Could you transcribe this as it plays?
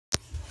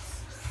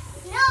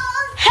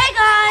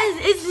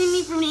it's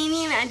Mimi from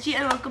Nanny and Angie,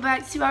 and welcome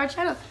back to our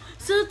channel.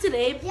 So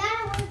today,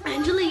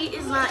 Angeli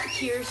is not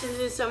here since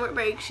it's summer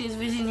break. She's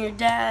visiting her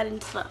dad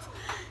and stuff,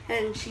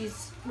 and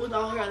she's with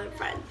all her other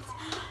friends.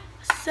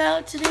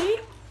 So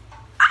today,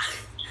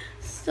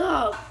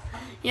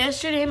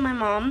 yesterday my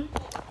mom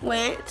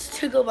went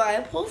to go buy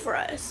a pool for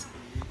us,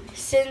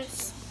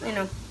 since, you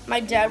know, my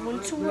dad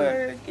went to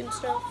work and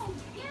stuff.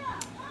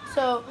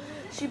 So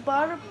she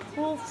bought a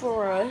pool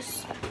for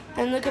us,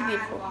 and look how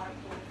beautiful.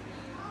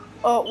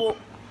 Oh, well,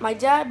 my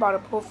dad bought a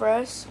pool for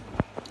us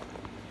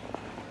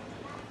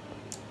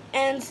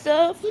and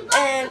stuff,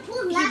 and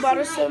he bought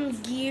us some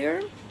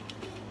gear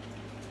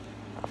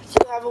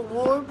to have a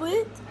war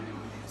with.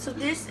 So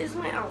this is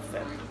my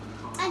outfit.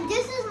 And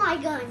this is my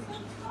gun.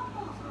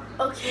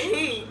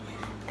 Okay,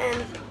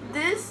 and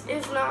this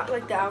is not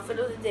like the outfit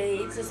of the day,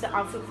 it's just the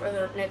outfit for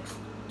the next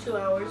 2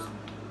 hours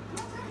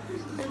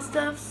and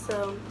stuff.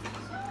 So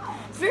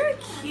it's very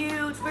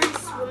cute, very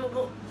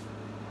swimmable.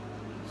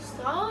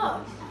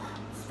 Stop.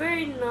 It's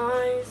very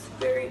nice,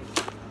 very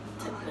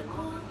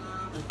technical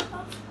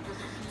stuff.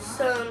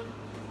 So,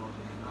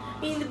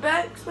 I mean, the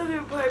back's my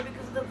favorite part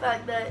because of the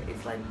fact that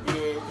it's like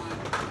this,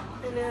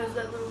 and it has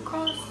that little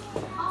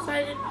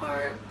cross-sided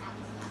part.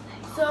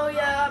 So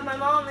yeah, my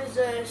mom is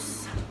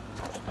just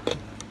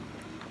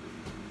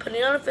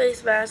putting on a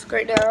face mask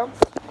right now.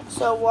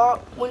 So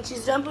when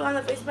she's done putting on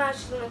the face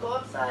mask, she's gonna go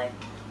outside,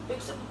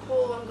 fix up the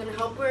pool. I'm gonna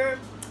help her,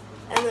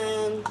 and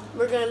then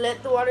we're gonna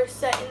let the water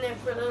set in there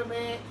for a little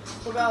bit,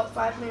 for about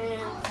 5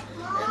 minutes,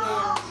 and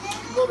then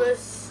we'll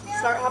just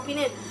start hopping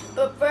in.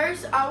 But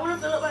first, I want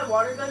to fill up my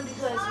water gun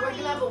because we're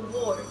gonna have a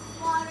war.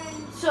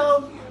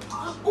 So,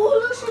 oh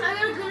look, shit, I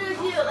got a good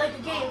idea, like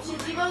a game.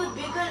 Since you got the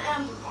big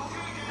gun,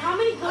 how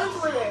many guns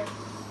were there?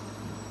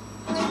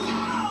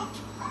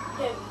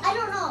 Okay. I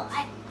don't know.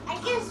 I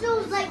guess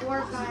those like those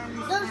 4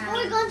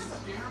 guns.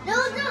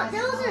 Those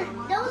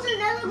are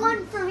another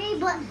one for me,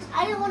 but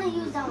I didn't want to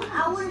use that one.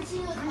 I wanted to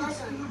use my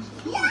gun.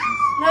 Yeah.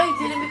 No, you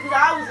didn't, because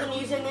I was gonna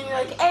use it, and then you're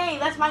like, hey,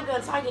 that's my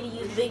gun, so I gotta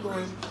use the big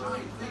one.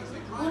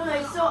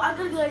 Anyway, so I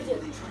got a good idea.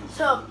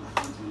 So,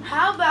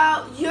 how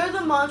about you're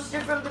the monster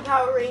from the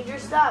Power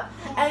Rangers stuff,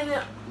 and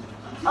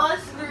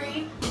us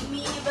three,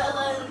 me,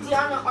 Bella, and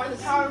Diana are the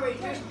Power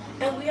Rangers,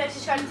 and we have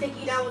to try to take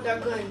you down with our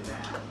guns.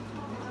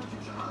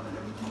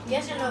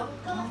 Yes or no?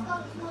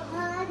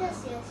 I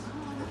guess yes.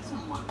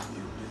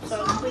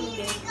 So, what do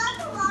you think?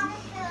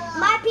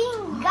 My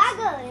pink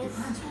goggles.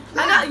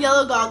 I got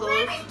yellow goggles.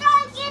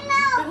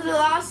 Because the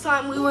last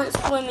time we went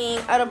swimming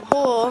at a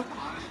pool,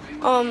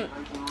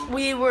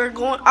 we were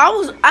going, I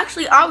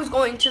was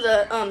going to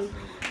the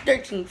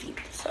 13 feet,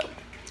 so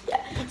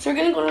yeah. So we're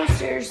gonna go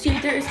downstairs, see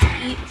what there is to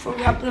eat before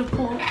we hop in the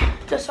pool,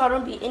 just so I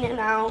don't be in and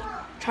out,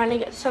 trying to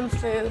get some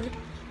food.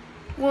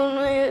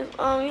 Yeah,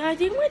 I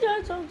think my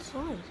dad's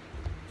outside.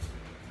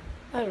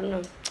 I don't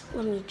know,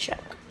 let me check.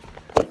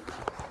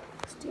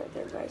 Stay right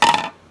there,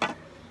 guys.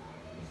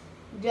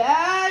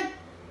 Dad!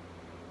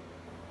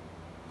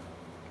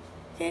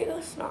 Okay, go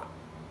snot.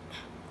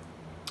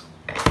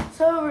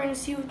 So we're gonna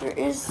see what there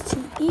is to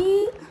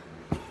eat.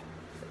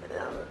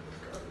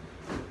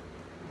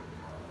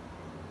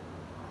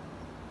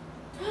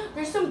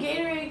 There's some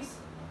Gatorades.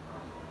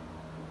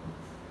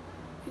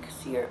 You can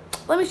see here.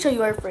 Let me show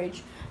you our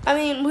fridge. I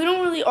mean, we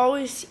don't really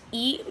always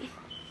eat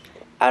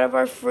out of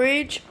our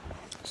fridge,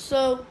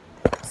 so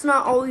it's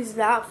not always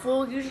that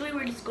full. Usually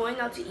we're just going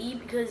out to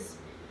eat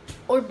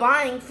or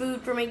buying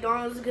food from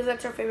McDonald's because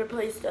that's our favorite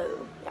place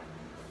to, yeah.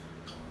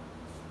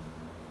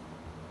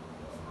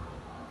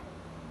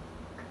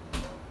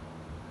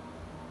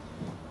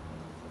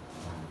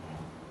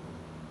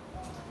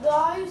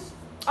 Guys,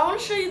 I want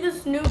to show you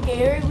this new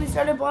Gatorade we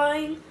started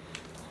buying.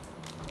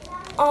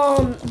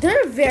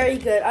 They're very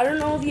good. I don't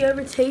know if you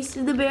ever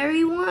tasted the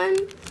berry one,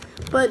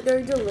 but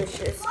they're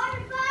delicious.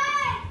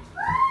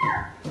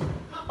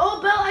 Oh,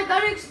 Belle, I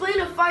gotta explain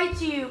a fight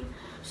to you.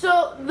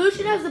 So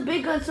Lucian has the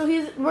big gun, so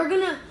me,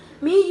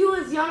 you,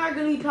 and Ziana are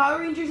gonna be Power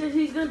Rangers, and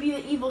he's gonna be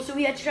the evil. So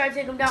we have to try to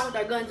take him down with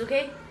our guns,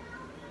 okay?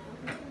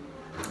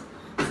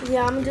 So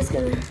yeah, I'm just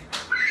gonna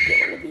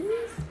get one of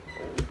these.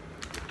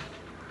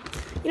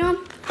 You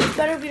know, it's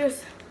better if you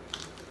just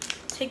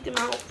take them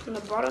out from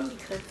the bottom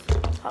because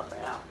they'll pop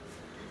right out.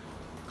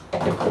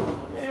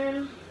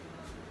 And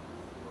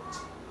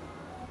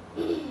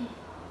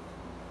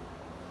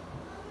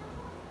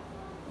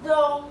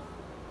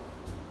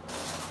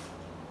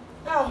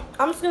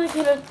I'm just gonna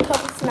get a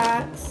couple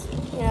snacks.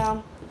 You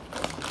know,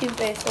 keep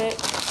basic.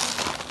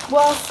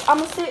 Well, I'm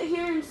gonna sit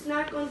here and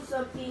snack on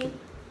something.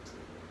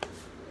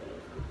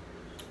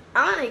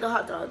 I wanna make a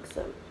hot dog,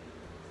 so.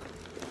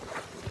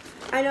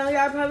 I know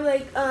y'all probably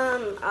like,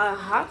 a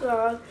hot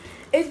dog.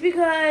 It's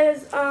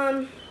because,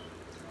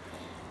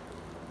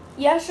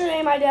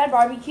 yesterday my dad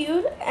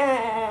barbecued,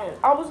 and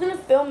I was gonna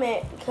film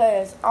it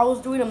because I was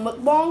doing a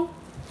mukbang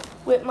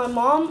with my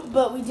mom,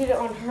 but we did it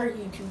on her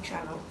YouTube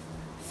channel.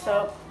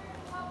 So,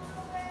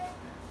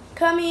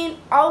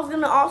 I was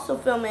gonna also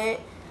film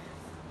it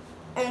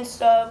and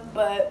stuff,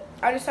 but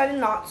I decided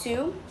not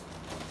to.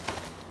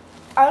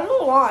 I don't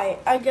know why.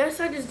 I guess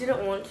I just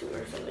didn't want to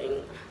or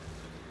something.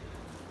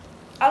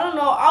 I don't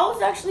know. I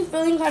was actually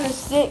feeling kind of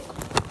sick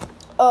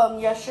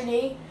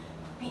yesterday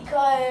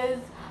because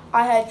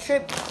I had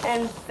tripped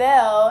and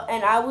fell,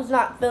 and I was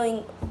not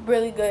feeling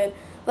really good.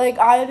 Like,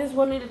 I just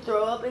wanted to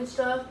throw up and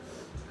stuff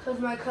because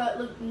my cut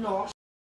looked nauseous.